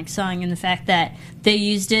 iconic song, and the fact that they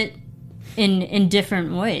used it in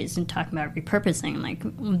different ways, and talking about repurposing, like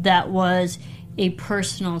that was a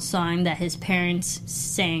personal song that his parents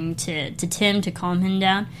sang to Tim to calm him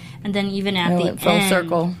down, and then even at the end, full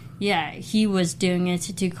circle. Yeah, he was doing it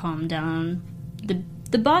to calm down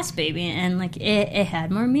the boss baby, and like it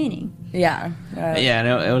had more meaning. Yeah. And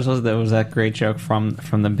it was that great joke from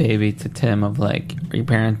the baby to Tim of like, are your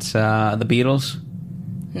parents the Beatles?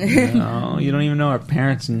 No, you don't even know our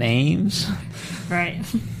parents' names. Right.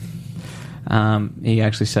 He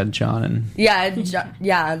actually said John and Yeah,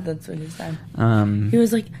 that's what he said. He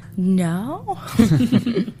was like, no.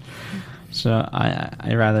 So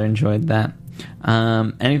I rather enjoyed that.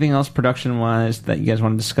 Anything else production-wise that you guys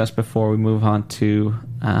want to discuss before we move on to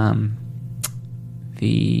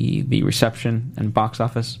the reception and box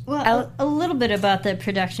office? Well, a little bit about the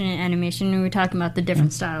production and animation. We were talking about the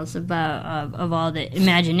different styles of all the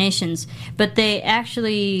imaginations, but they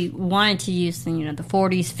actually wanted to use the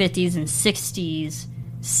 40s, 50s, and 60s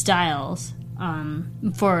styles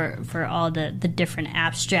for all the different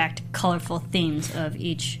abstract, colorful themes of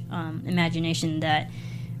each imagination that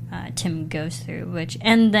Tim goes through.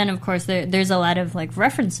 And then of course there's a lot of like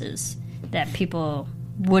references that people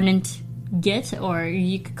wouldn't get, or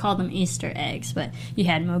you could call them Easter eggs. But you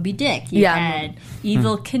had Moby Dick, you Yeah. had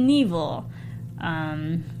Evel Knievel.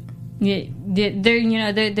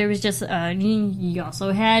 There was just you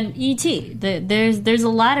also had E.T. There's a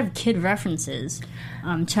lot of kid references,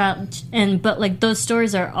 but like those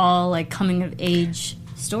stories are all like coming of age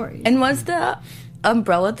stories. And was the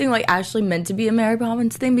umbrella thing like actually meant to be a Mary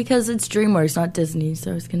Poppins thing? Because it's DreamWorks, not Disney,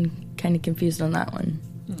 so I was kind of confused on that one.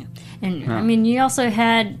 Yeah. And I mean, you also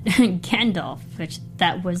had Gandalf, which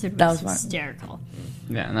that wizard was fun. hysterical.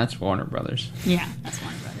 Yeah, and that's Warner Brothers. Yeah, that's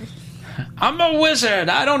Warner Brothers. I'm a wizard.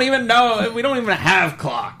 I don't even know. We don't even have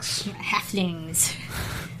clocks. Halflings.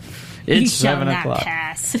 It's You shall 7 not o'clock.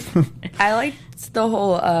 pass. I liked the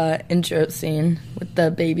whole intro scene with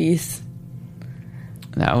the babies.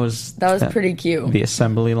 That was Pretty cute. The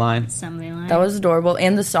assembly line. Assembly line. That was adorable,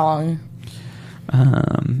 and the song.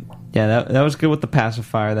 Yeah, that was good with the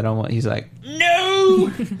pacifier. He's like,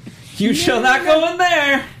 no, you shall not go in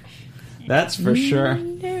there. That's for sure.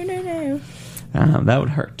 No. That would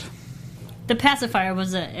hurt. The pacifier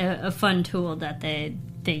was a fun tool that they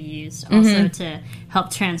used also to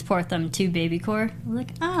help transport them to BabyCore. I'm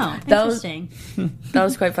like, oh, That was- interesting. That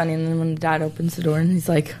was quite funny. And then when the dad opens the door and he's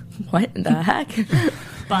like, what the heck?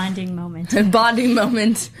 Bonding moment. Bonding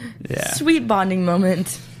moment. Yeah. Sweet bonding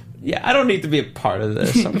moment. Yeah, I don't need to be a part of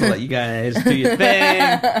this. I'm gonna let you guys do your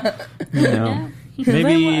thing. You know,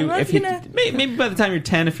 maybe Well, if you maybe by the time you're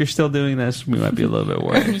 10, if you're still doing this, we might be a little bit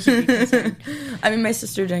worried. You should be concerned. I mean, my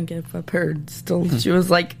sister didn't give up her. Still, she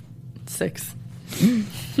was like 6.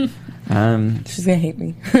 She's gonna hate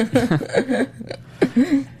me.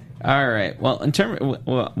 All right. Well,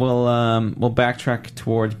 we'll backtrack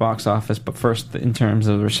towards box office, but first, in terms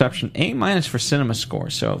of the reception, A- for cinema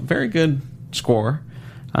score. So very good score.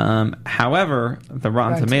 However, the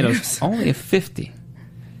Rotten Tomatoes only a 50.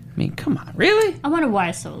 I mean, come on, really? I wonder why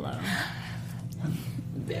it's so low.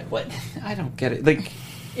 What? I don't get it. Like,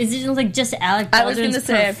 Is it like just Alec I was Baldwin's gonna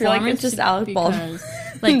say, I feel like it's just Alec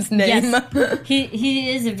Baldwin's name. Yes,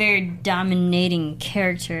 he is a very dominating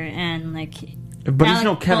character, and like, but he's Alec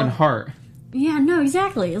no Kevin Bald- Hart. Yeah, no,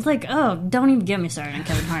 exactly. It's like, oh, don't even get me started on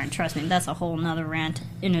Kevin Hart. Trust me, that's a whole nother rant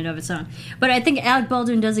in and of its own. But I think Alec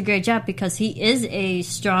Baldwin does a great job because he is a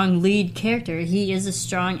strong lead character. He is a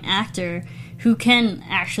strong actor who can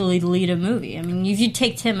actually lead a movie. I mean, if you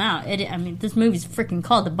take Tim out, this movie's freaking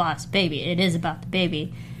called The Boss Baby. It is about the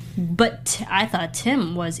baby. But I thought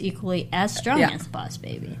Tim was equally as strong as Boss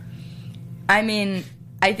Baby. I mean,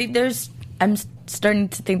 I think I'm starting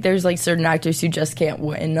to think there's like certain actors who just can't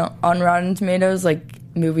win on Rotten Tomatoes, like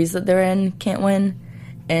movies that they're in can't win,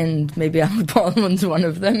 and maybe Alec Baldwin's one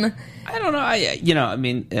of them. I don't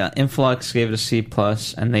know. Influx gave it a C+,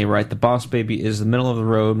 and they write, The Boss Baby is the middle of the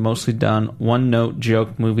road, mostly done, one-note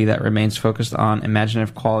joke movie that remains focused on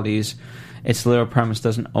imaginative qualities. Its literal premise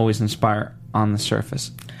doesn't always inspire on the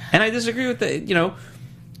surface. And I disagree with I don't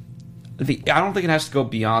think it has to go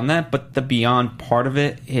beyond that, but the beyond part of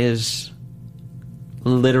it is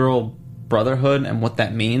literal brotherhood and what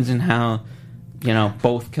that means and how,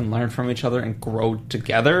 both can learn from each other and grow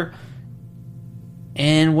together.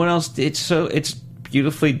 And what else? It's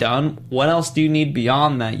beautifully done. What else do you need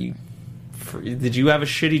beyond that? Did you have a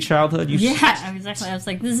shitty childhood? Exactly. I was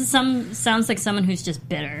like, this is sounds like someone who's just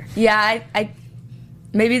bitter. Yeah, I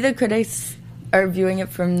maybe the critics are viewing it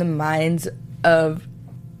from the minds of,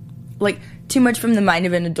 like, too much from the mind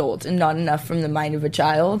of an adult and not enough from the mind of a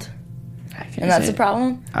child. And that's a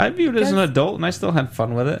problem. I viewed it as an adult, and I still had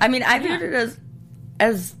fun with it. I mean, I viewed it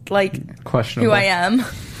as like questionable. who I am.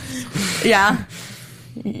 Yeah.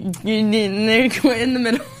 You need in the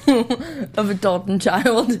middle of adult and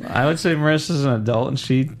child. I would say Marissa's an adult, and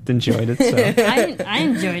she enjoyed it. So I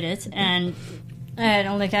enjoyed it, and I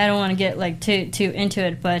don't want to get like too into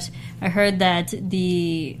it, but I heard that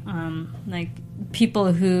the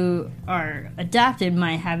people who are adopted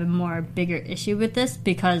might have a more bigger issue with this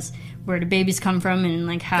because where the babies come from and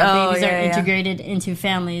like how babies are integrated into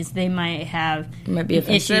families, they might have be an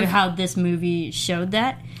issue how this movie showed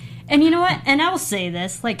that. And you know what? And I will say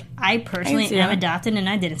this, like, I personally am adopted, and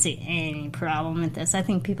I didn't see any problem with this. I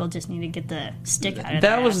think people just need to get the stick out of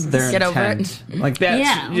their that was asses. their Get over intent. it. Like that.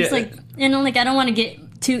 Yeah, it's like, and I'm like, I don't want to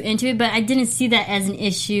get too into it, but I didn't see that as an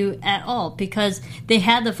issue at all because they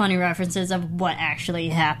had the funny references of what actually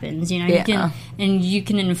happens. You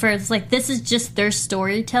can infer it's like this is just their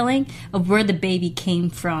storytelling of where the baby came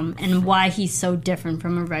from and why he's so different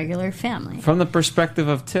from a regular family. From the perspective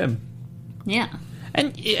of Tim. Yeah.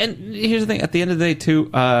 And here's the thing. At the end of the day, too,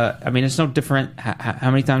 it's no different. How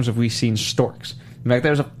many times have we seen storks? In fact,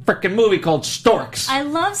 there's a freaking movie called Storks. I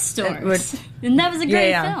love Storks. And that was a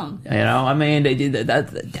great film. You know, I mean, they did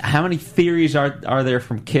that. How many theories are there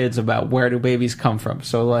from kids about where do babies come from?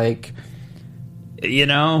 So, like, you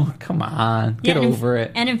know, come on, get over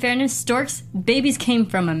it. And in fairness, Storks, babies came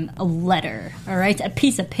from a letter, all right? A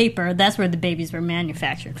piece of paper. That's where the babies were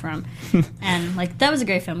manufactured from. And, like, that was a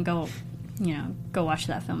great film. Go watch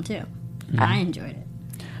that film, too. I enjoyed it.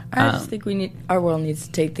 I just think our world needs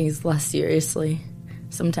to take things less seriously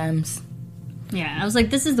sometimes. Yeah, I was like,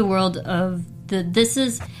 this is the world of this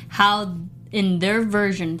is how, in their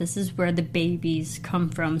version, this is where the babies come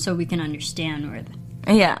from, so we can understand where.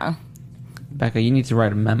 Yeah. Becca, you need to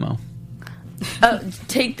write a memo.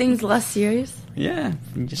 Take things less serious? Yeah,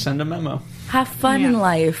 you just send a memo. Have fun in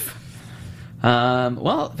life.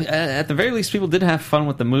 Well, at the very least, people did have fun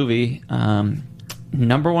with the movie.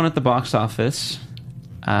 Number one at the box office.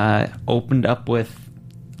 Opened up with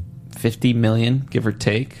 50 million, give or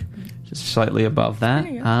take, just slightly above that.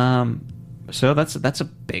 So that's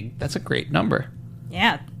a great number.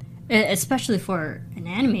 Yeah, especially for an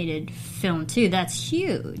animated film too. That's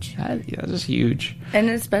huge. Yeah, that's huge. And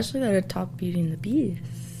especially that top Beauty and the Beast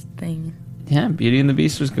thing. Yeah, Beauty and the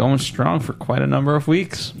Beast was going strong for quite a number of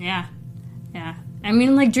weeks. Yeah. I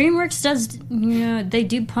mean, like, DreamWorks does, they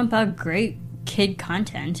do pump out great kid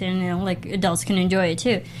content, and like adults can enjoy it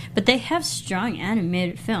too. But they have strong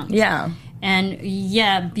animated films. Yeah. And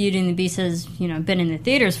Beauty and the Beast has been in the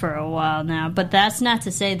theaters for a while now. But that's not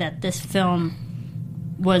to say that this film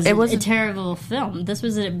was a terrible film. This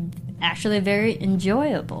was actually a very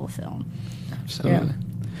enjoyable film. Absolutely.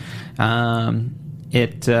 Yeah.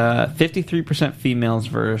 53% females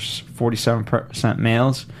versus 47%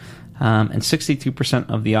 males. And 62%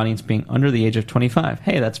 of the audience being under the age of 25.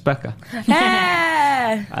 Hey, that's Becca.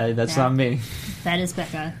 That's not me. That is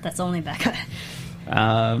Becca. That's only Becca.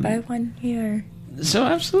 By 1 year. So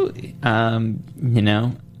absolutely, and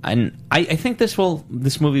I think this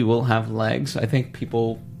movie will have legs. I think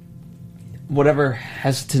people, whatever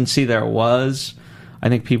hesitancy there was, I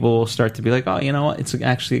think people will start to be like, oh, you know what, it's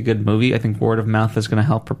actually a good movie. I think word of mouth is going to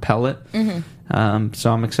help propel it. Mm-hmm.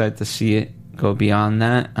 So I'm excited to see it go beyond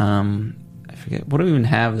that. I forget, what do we even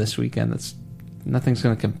have this weekend? Nothing's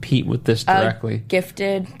going to compete with this directly.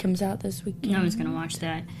 Gifted comes out this weekend. No one's going to watch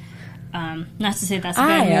that. Not to say that's a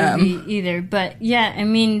bad movie either, but yeah, I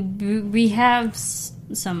mean, we have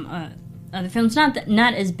some other films, not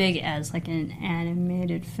as big as like an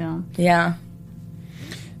animated film. Yeah.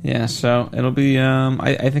 Yeah, so it'll be.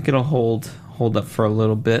 I think it'll hold up for a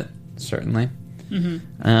little bit, certainly.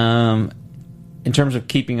 Mm-hmm. In terms of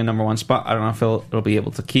keeping a number one spot, I don't know if it'll be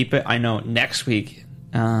able to keep it. I know next week,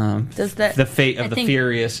 the Fate of the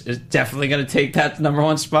Furious is definitely going to take that number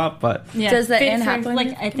one spot. But does the Anne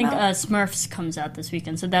Hathaway I think Smurfs comes out this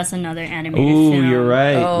weekend, so that's another animated film. Ooh, you're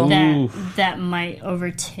right. That might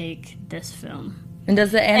overtake this film. And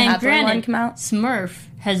does the Anne Hathaway one come out? Smurf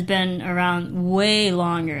has been around way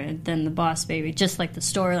longer than the Boss Baby, just like the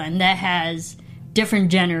storyline that has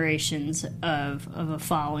different generations of a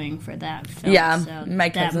following for that film. Yeah, so my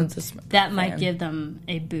cousin's a Smurf that might give them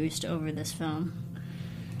a boost over this film.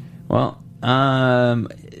 Well,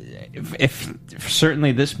 if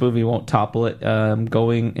certainly this movie won't topple it,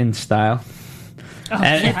 going in style. Oh,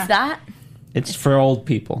 and it's that? It's for old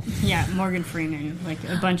people. Yeah, Morgan Freeman, like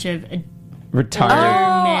a bunch of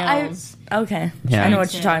retired males. Okay, yeah. I know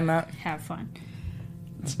what you're talking about. Have fun.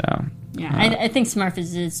 So yeah, I think Smurf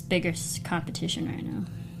is its biggest competition right now.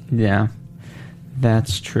 Yeah,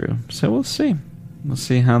 that's true. So we'll see. We'll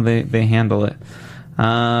see how they handle it.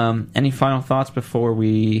 Any final thoughts before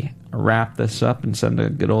we wrap this up and send a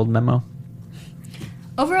good old memo?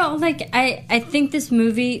 Overall, like I think this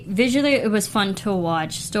movie visually it was fun to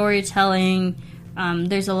watch. Storytelling,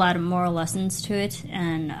 there's a lot of moral lessons to it,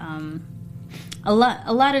 and a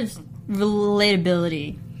lot of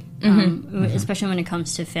relatability. Especially when it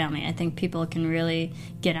comes to family. I think people can really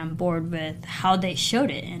get on board with how they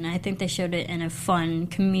showed it, and I think they showed it in a fun,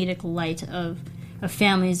 comedic light of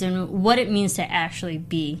families and what it means to actually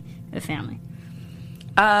be a family.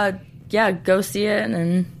 Yeah, go see it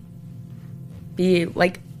and be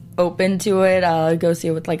like open to it. Go see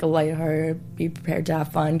it with like a light heart. Be prepared to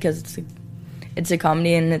have fun because it's a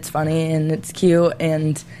comedy and it's funny and it's cute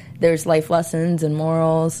and there's life lessons and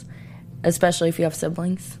morals, especially if you have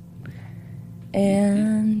siblings.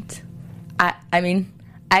 And I mean,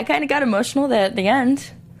 I kind of got emotional at the end.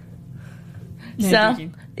 Yeah, so,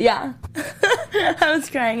 yeah. I was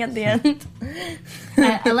crying at the end.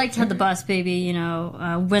 I liked how the Boss Baby,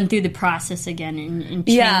 went through the process again and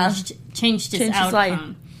changed its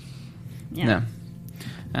outcome. Yeah.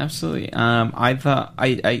 Absolutely. I thought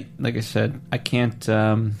I like I said, I can't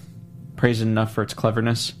praise it enough for its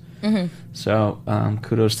cleverness. Mm-hmm. So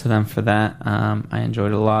kudos to them for that. I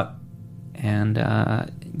enjoyed it a lot, and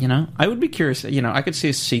I would be curious. I could see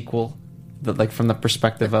a sequel, that, like from the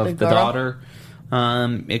perspective of the daughter.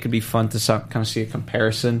 It could be fun to kind of see a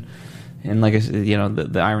comparison, and like I said,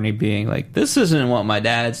 the irony being like, this isn't what my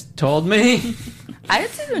dad's told me. I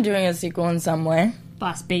could see them doing a sequel in some way.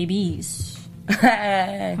 Boss babies.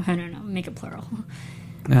 I don't know. Make it plural.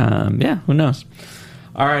 Yeah, who knows?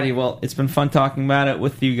 Alrighty, well, it's been fun talking about it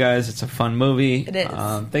with you guys. It's a fun movie. It is.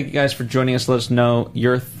 Thank you guys for joining us. Let us know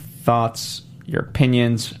your thoughts, your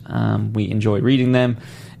opinions. We enjoy reading them.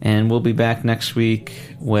 And we'll be back next week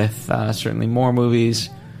with certainly more movies.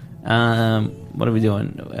 What are we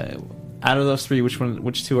doing? Out of those three,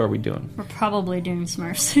 which two are we doing? We're probably doing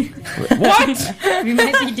Smurfs. What? We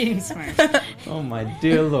might be doing Smurfs. Oh my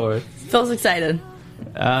dear Lord. Phil's excited.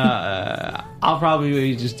 I'll probably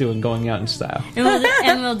be just doing Going Out in Style.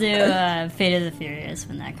 And we'll do Fate of the Furious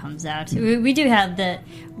when that comes out. We do have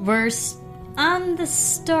we're on the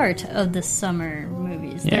start of the summer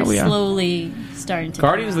movies. Yeah, They're slowly starting to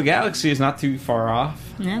Guardians of the Galaxy is not too far off.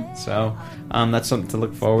 Yeah. So that's something to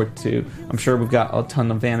look forward to. I'm sure we've got a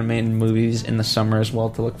ton of animated movies in the summer as well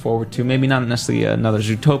to look forward to. Maybe not necessarily another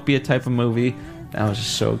Zootopia type of movie. That was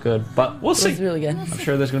just so good. But we'll see. It was really good. I'm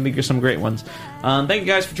sure there's going to be some great ones. Thank you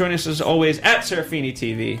guys for joining us as always at Serafini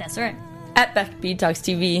TV. That's right. At Beth B Talks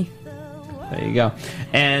TV. There you go.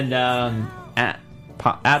 And at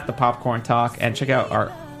the Popcorn Talk. And check out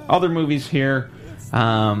our other movies here. We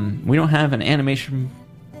don't have an animation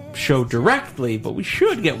show directly, but we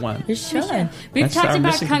should get one. You should. We've talked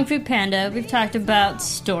about Kung Fu Panda. We've talked about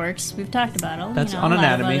Storks. We've talked about all. That's on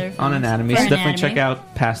Anatomy. On Anatomy. So definitely check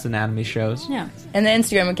out past Anatomy shows. Yeah. And the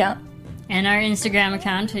Instagram account. And our Instagram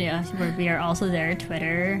account, where we are also there,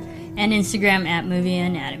 Twitter and Instagram at Movie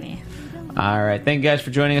Anatomy. All right. Thank you guys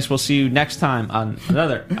for joining us. We'll see you next time on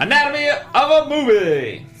another Anatomy of a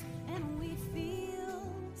Movie.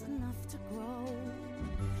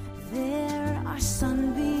 There are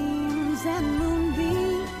sunbeams and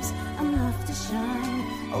moonbeams enough to shine.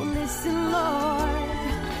 Oh, listen, Lord,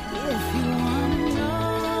 if you want to know.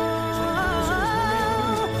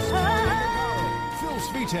 Phil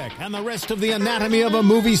Svitek and the rest of the Anatomy of a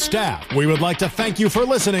Movie staff, we would like to thank you for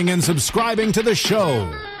listening and subscribing to the show.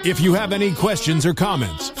 If you have any questions or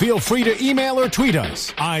comments, feel free to email or tweet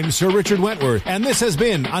us. I'm Sir Richard Wentworth, and this has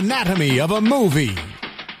been Anatomy of a Movie.